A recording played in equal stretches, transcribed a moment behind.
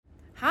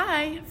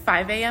Hi,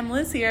 5 a.m.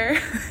 Liz here.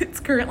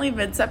 It's currently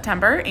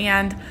mid-September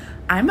and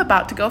I'm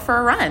about to go for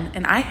a run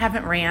and I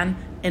haven't ran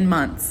in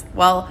months.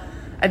 Well,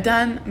 I've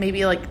done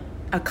maybe like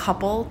a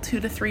couple 2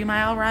 to 3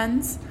 mile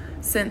runs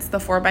since the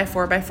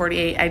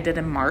 4x4x48 I did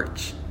in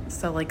March,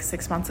 so like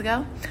 6 months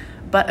ago,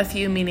 but a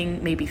few,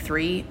 meaning maybe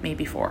 3,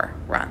 maybe 4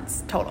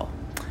 runs total.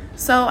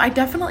 So I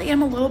definitely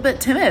am a little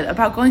bit timid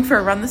about going for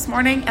a run this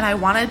morning, and I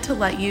wanted to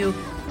let you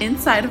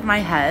inside of my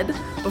head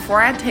before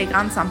I take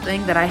on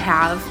something that I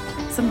have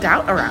some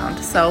doubt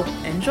around. So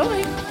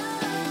enjoy.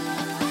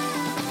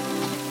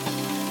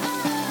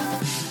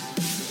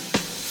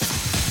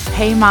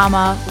 Hey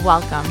mama,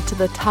 welcome to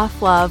the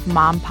Tough Love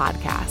Mom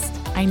Podcast.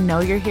 I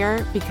know you're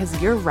here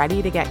because you're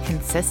ready to get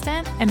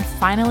consistent and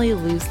finally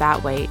lose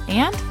that weight,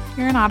 and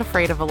you're not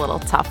afraid of a little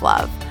tough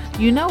love.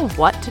 You know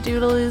what to do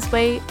to lose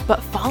weight,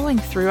 but following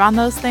through on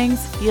those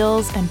things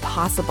feels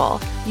impossible.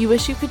 You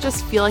wish you could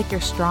just feel like your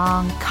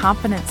strong,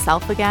 confident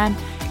self again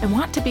and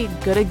want to be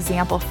a good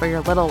example for your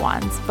little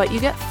ones, but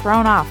you get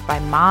thrown off by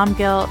mom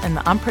guilt and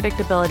the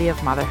unpredictability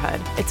of motherhood.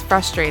 It's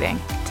frustrating.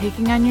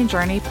 Taking on your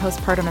journey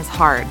postpartum is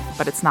hard,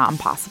 but it's not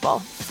impossible.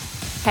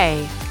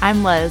 Hey,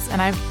 I'm Liz,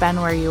 and I've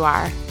been where you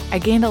are. I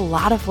gained a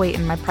lot of weight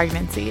in my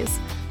pregnancies.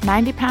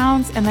 90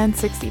 pounds and then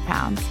 60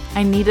 pounds.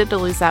 I needed to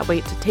lose that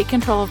weight to take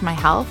control of my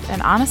health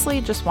and honestly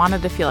just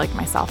wanted to feel like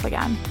myself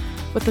again.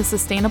 With a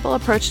sustainable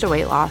approach to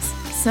weight loss,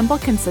 simple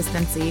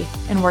consistency,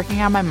 and working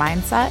on my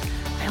mindset,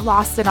 I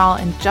lost it all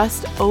in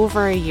just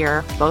over a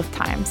year both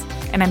times,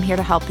 and I'm here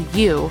to help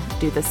you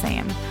do the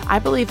same. I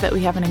believe that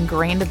we have an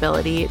ingrained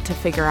ability to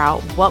figure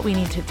out what we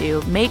need to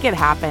do, make it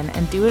happen,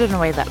 and do it in a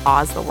way that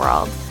awes the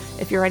world.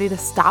 If you're ready to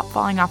stop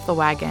falling off the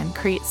wagon,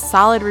 create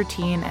solid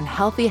routine and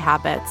healthy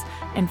habits,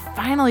 and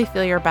finally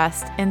feel your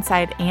best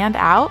inside and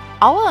out,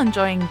 all while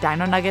enjoying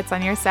dino nuggets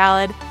on your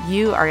salad,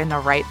 you are in the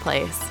right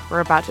place.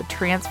 We're about to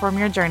transform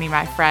your journey,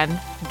 my friend.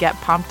 Get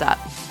pumped up.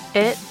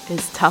 It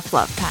is tough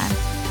love time.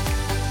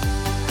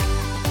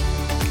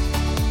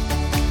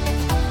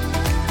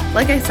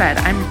 Like I said,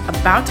 I'm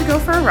about to go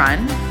for a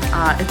run.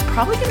 It's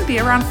probably going to be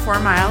around 4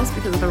 miles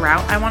because of the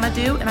route I want to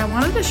do, and I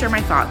wanted to share my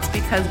thoughts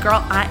because,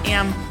 girl, I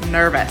am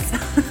nervous.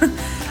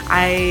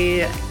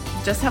 I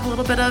just have a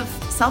little bit of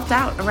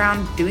self-doubt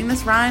around doing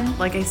this run.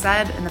 Like I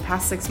said, in the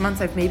past 6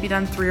 months, I've maybe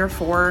done 3 or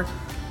 4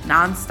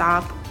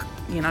 nonstop,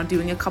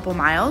 doing a couple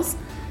miles,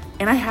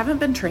 and I haven't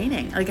been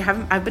training.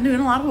 I've been doing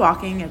a lot of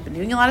walking, I've been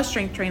doing a lot of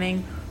strength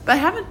training, but I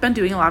haven't been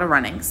doing a lot of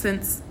running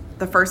since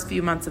the first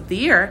few months of the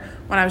year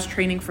when I was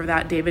training for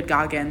that David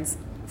Goggins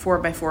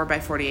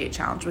 4x4x48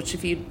 challenge, which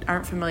if you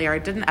aren't familiar, I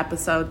did an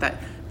episode that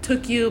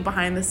took you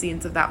behind the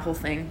scenes of that whole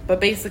thing.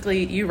 But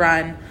basically you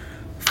run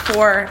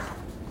 4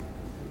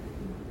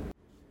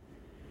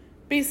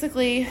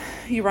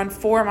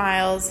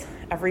 miles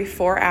every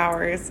 4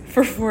 hours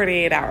for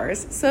 48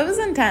 hours. So it was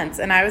intense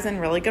and I was in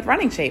really good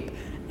running shape,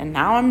 and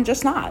now I'm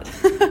just not.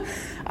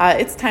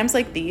 It's times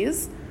like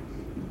these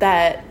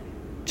that,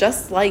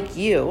 just like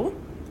you,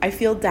 I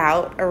feel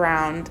doubt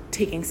around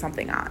taking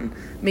something on.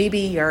 Maybe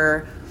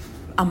you're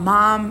a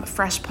mom,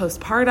 fresh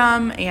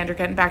postpartum, and you're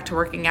getting back to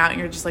working out and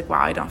you're just like,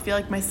 wow, I don't feel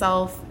like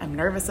myself. I'm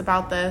nervous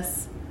about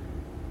this.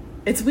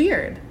 It's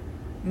weird.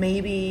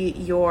 Maybe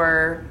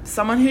you're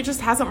someone who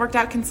just hasn't worked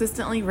out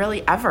consistently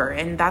really ever,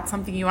 and that's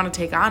something you want to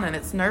take on, and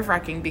it's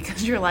nerve-wracking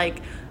because you're like,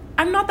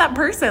 I'm not that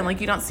person. Like,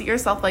 you don't see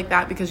yourself like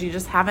that because you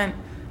just haven't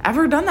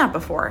ever done that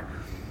before.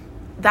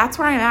 That's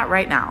where I'm at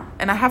right now,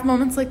 and I have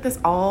moments like this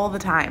all the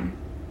time.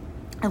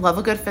 I love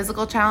a good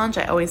physical challenge.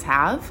 I always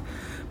have.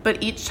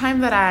 But each time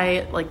that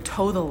I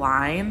toe the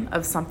line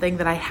of something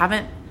that I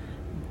haven't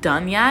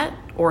done yet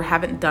or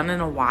haven't done in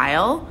a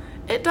while,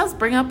 it does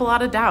bring up a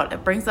lot of doubt.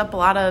 It brings up a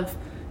lot of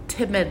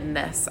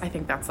timidness. I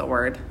think that's the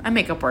word. I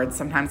make up words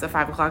sometimes at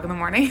 5 o'clock in the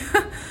morning.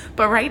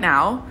 But right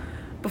now,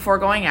 before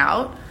going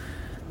out,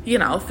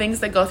 things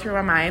that go through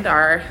my mind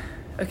are,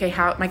 okay,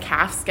 how my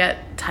calves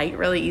get tight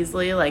really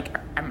easily. Like,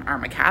 are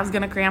my calves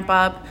going to cramp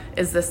up?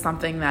 Is this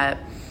something that,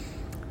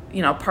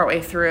 partway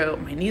through,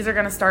 my knees are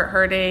going to start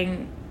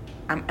hurting?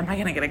 Am I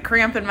going to get a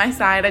cramp in my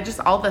side?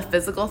 All the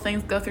physical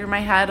things go through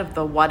my head of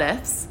the what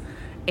ifs.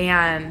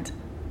 And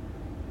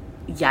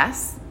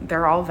yes,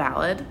 they're all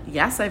valid.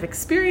 Yes, I've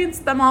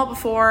experienced them all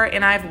before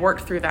and I've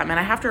worked through them. And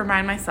I have to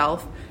remind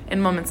myself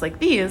in moments like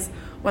these,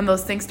 when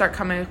those things start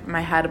coming up in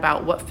my head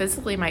about what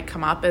physically might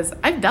come up, is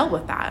I've dealt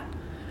with that.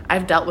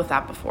 I've dealt with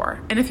that before.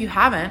 And if you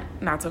haven't,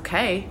 that's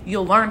okay.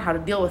 You'll learn how to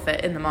deal with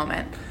it in the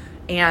moment.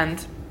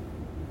 And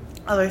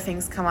other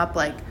things come up,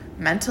 like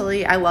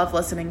mentally. I love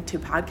listening to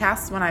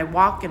podcasts when I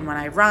walk and when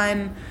I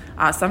run,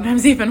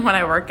 sometimes even when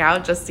I work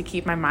out, just to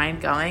keep my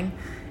mind going.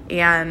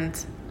 And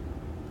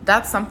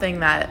that's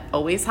something that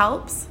always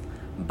helps,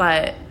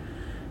 but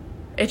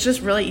it's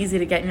just really easy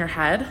to get in your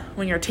head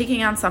when you're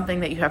taking on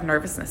something that you have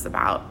nervousness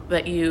about,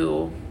 that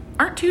you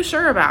aren't too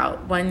sure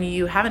about, when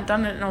you haven't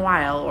done it in a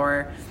while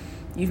or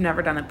you've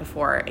never done it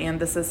before. And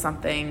this is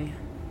something,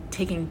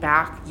 taking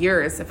back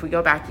years, if we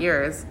go back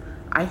years,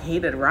 I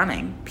hated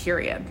running,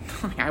 period.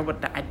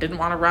 I didn't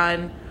want to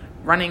run.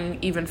 Running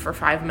even for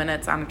 5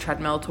 minutes on a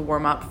treadmill to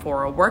warm up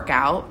for a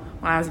workout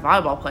when I was a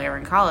volleyball player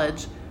in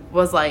college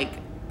was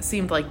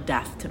seemed like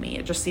death to me.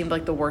 It just seemed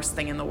like the worst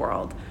thing in the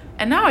world.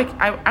 And now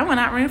I went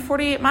out and ran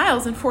 48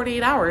 miles in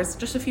 48 hours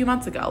just a few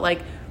months ago.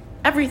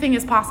 Everything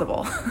is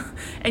possible.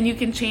 And you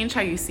can change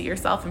how you see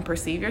yourself and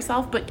perceive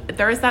yourself, but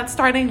there is that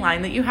starting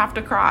line that you have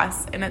to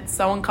cross, and it's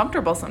so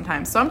uncomfortable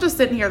sometimes. So I'm just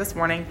sitting here this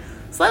morning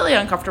slightly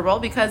uncomfortable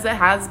because it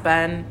has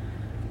been,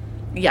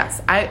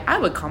 yes, I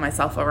would call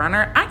myself a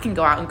runner. I can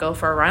go out and go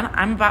for a run.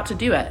 I'm about to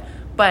do it.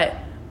 But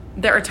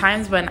there are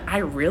times when I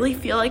really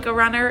feel like a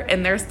runner,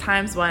 and there's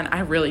times when I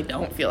really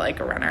don't feel like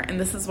a runner. And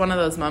this is one of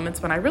those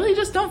moments when I really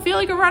just don't feel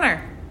like a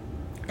runner.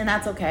 And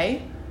that's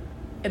okay.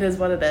 It is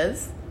what it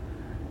is.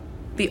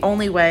 The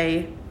only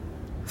way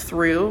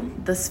through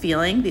this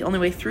feeling, the only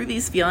way through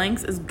these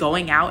feelings is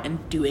going out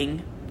and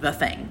doing the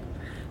thing.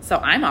 So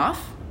I'm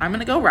off. I'm going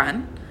to go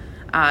run.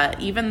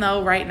 Even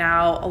though right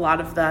now a lot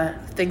of the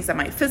things that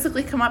might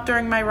physically come up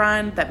during my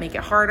run that make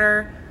it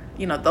harder,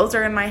 those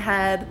are in my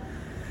head.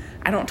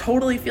 I don't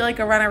totally feel like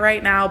a runner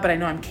right now, but I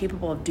know I'm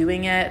capable of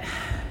doing it.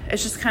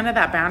 It's just kind of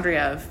that boundary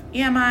of,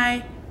 am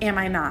I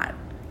not?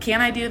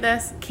 Can I do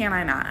this? Can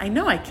I not? I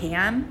know I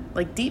can.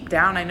 Deep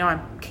down, I know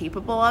I'm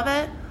capable of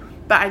it,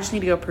 but I just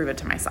need to go prove it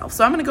to myself.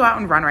 So I'm going to go out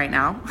and run right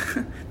now.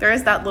 There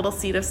is that little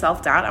seed of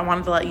self-doubt. I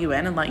wanted to let you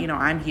in and let you know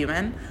I'm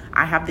human.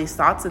 I have these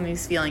thoughts and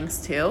these feelings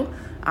too.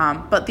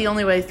 But the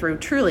only way through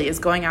truly is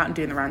going out and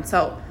doing the run.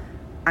 So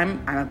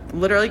I'm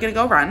literally going to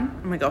go run.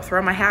 I'm going to go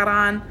throw my hat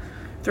on,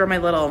 throw my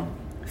little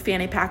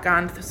fanny pack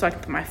on so I can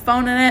put my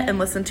phone in it and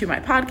listen to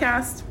my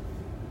podcast.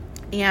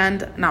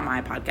 And not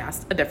my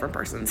podcast, a different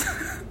person's.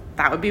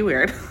 That would be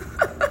weird.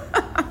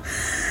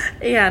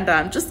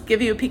 And just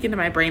give you a peek into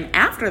my brain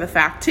after the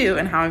fact too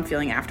and how I'm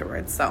feeling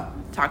afterwards. So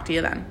talk to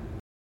you then.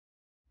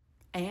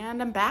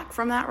 And I'm back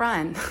from that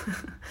run.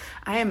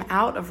 I am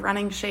out of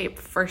running shape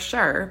for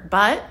sure,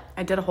 but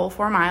I did a whole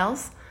 4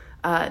 miles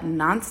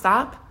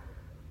nonstop.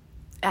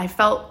 I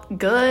felt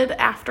good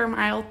after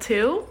mile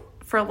 2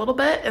 for a little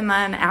bit, and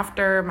then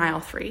after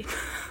mile 3.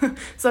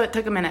 So it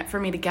took a minute for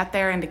me to get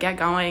there and to get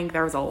going.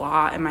 There was a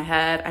lot in my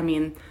head.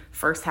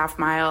 First half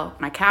mile,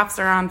 my calves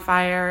are on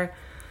fire.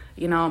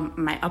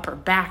 My upper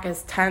back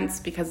is tense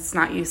because it's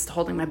not used to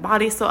holding my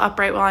body so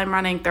upright while I'm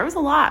running. There was a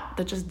lot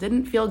that just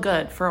didn't feel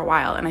good for a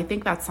while. And I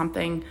think that's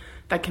something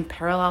that can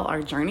parallel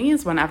our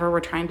journeys whenever we're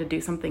trying to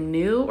do something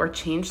new or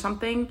change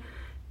something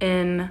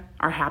in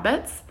our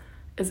habits.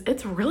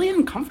 It's really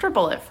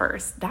uncomfortable at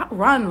first. That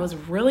run was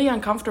really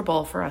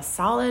uncomfortable for a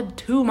solid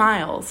 2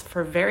 miles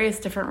for various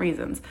different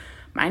reasons.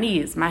 My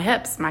knees, my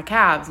hips, my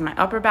calves, my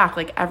upper back,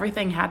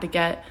 everything had to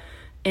get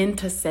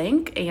into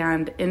sync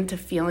and into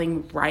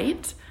feeling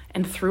right,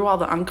 and through all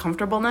the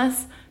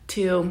uncomfortableness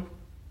to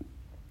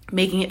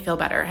making it feel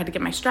better. I had to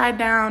get my stride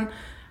down,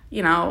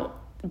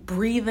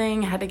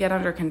 breathing, had to get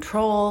under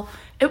control.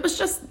 It was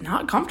just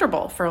not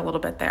comfortable for a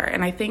little bit there.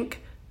 And I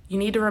think you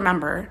need to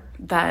remember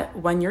that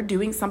when you're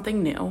doing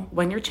something new,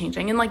 when you're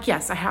changing, and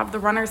yes, I have the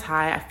runner's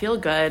high, I feel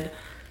good.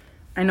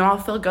 I know I'll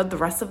feel good the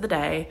rest of the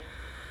day.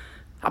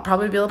 I'll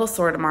probably be a little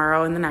sore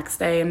tomorrow and the next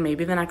day and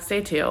maybe the next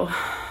day too.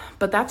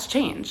 But that's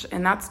change,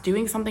 and that's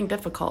doing something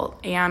difficult.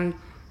 And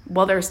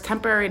while there's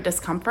temporary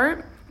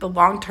discomfort, the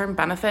long-term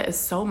benefit is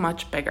so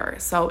much bigger.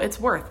 So it's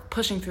worth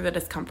pushing through the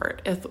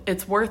discomfort.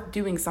 It's worth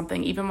doing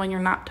something even when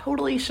you're not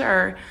totally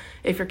sure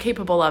if you're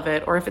capable of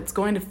it or if it's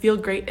going to feel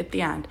great at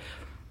the end.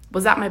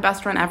 Was that my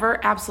best run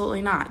ever?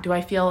 Absolutely not. Do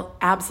I feel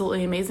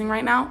absolutely amazing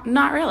right now?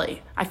 Not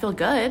really. I feel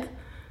good.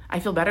 I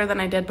feel better than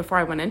I did before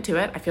I went into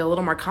it. I feel a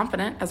little more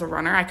confident as a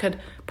runner. I could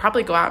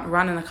probably go out and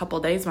run in a couple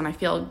of days when I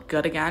feel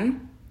good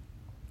again,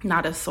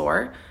 not as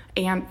sore,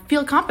 and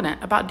feel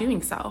confident about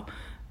doing so.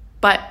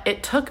 But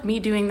it took me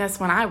doing this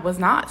when I was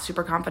not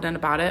super confident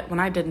about it,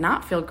 when I did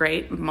not feel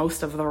great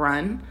most of the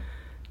run,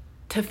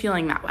 to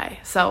feeling that way.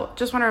 So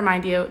just want to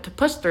remind you to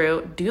push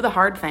through, do the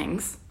hard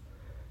things,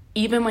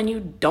 even when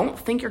you don't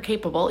think you're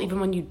capable, even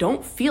when you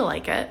don't feel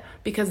like it,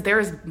 because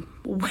there's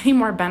way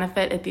more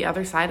benefit at the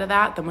other side of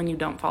that than when you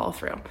don't follow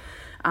through.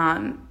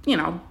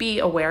 Be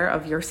aware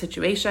of your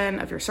situation,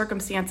 of your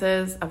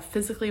circumstances, of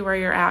physically where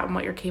you're at and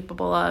what you're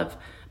capable of,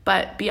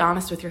 but be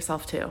honest with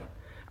yourself too.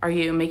 Are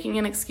you making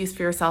an excuse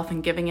for yourself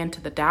and giving into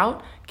the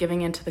doubt,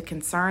 giving into the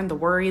concern, the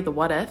worry, the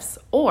what ifs,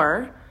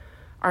 or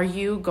are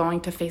you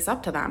going to face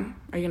up to them?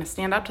 Are you going to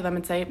stand up to them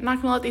and say, I'm not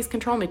going to let these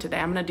control me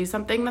today. I'm going to do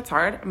something that's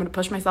hard. I'm going to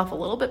push myself a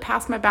little bit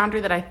past my boundary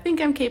that I think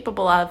I'm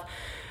capable of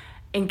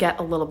and get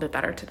a little bit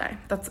better today.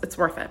 It's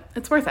worth it.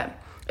 It's worth it.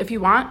 If you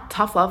want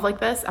tough love like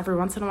this every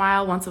once in a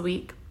while, once a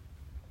week,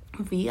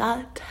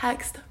 via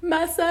text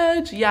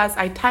message. Yes,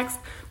 I text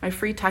my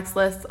free text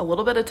list, a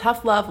little bit of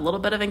tough love, a little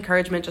bit of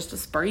encouragement just to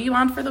spur you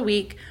on for the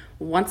week,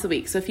 once a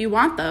week. So if you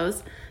want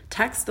those,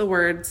 text the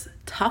words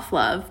tough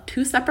love,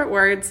 2 separate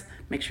words.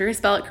 Make sure you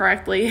spell it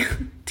correctly,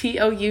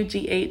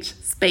 TOUGH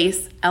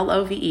space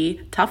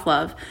LOVE, tough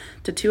love,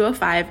 to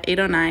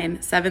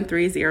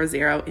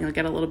 205-809-7300. And you'll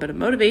get a little bit of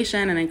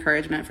motivation and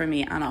encouragement from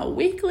me on a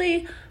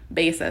weekly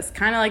basis,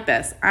 kind of like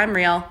this. I'm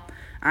real.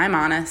 I'm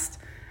honest.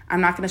 I'm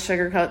not going to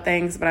sugarcoat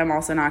things, but I'm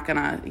also not going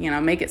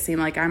to, make it seem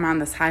like I'm on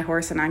this high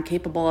horse and I'm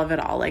capable of it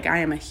all. Like, I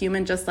am a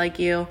human just like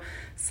you.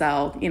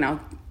 So,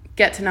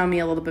 get to know me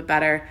a little bit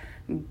better,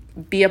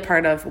 be a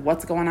part of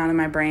what's going on in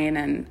my brain,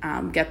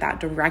 and get that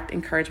direct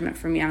encouragement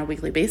from me on a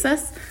weekly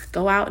basis.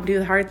 Go out and do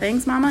the hard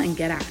things, mama, and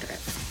get after it.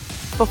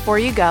 Before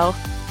you go,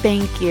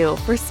 thank you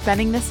for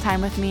spending this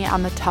time with me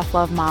on the Tough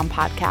Love Mom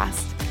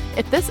podcast.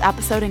 If this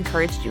episode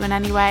encouraged you in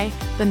any way,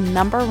 the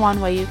number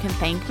one way you can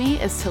thank me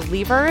is to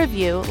leave a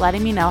review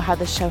letting me know how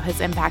the show has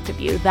impacted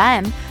you.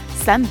 Then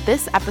send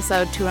this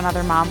episode to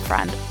another mom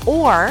friend,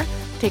 or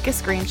take a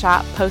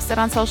screenshot, post it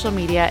on social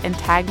media, and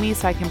tag me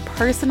so I can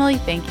personally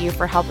thank you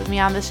for helping me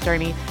on this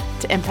journey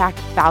to impact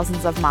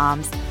thousands of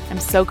moms. I'm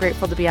so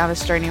grateful to be on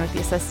this journey with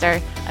you,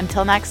 sister.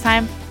 Until next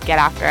time, get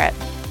after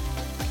it.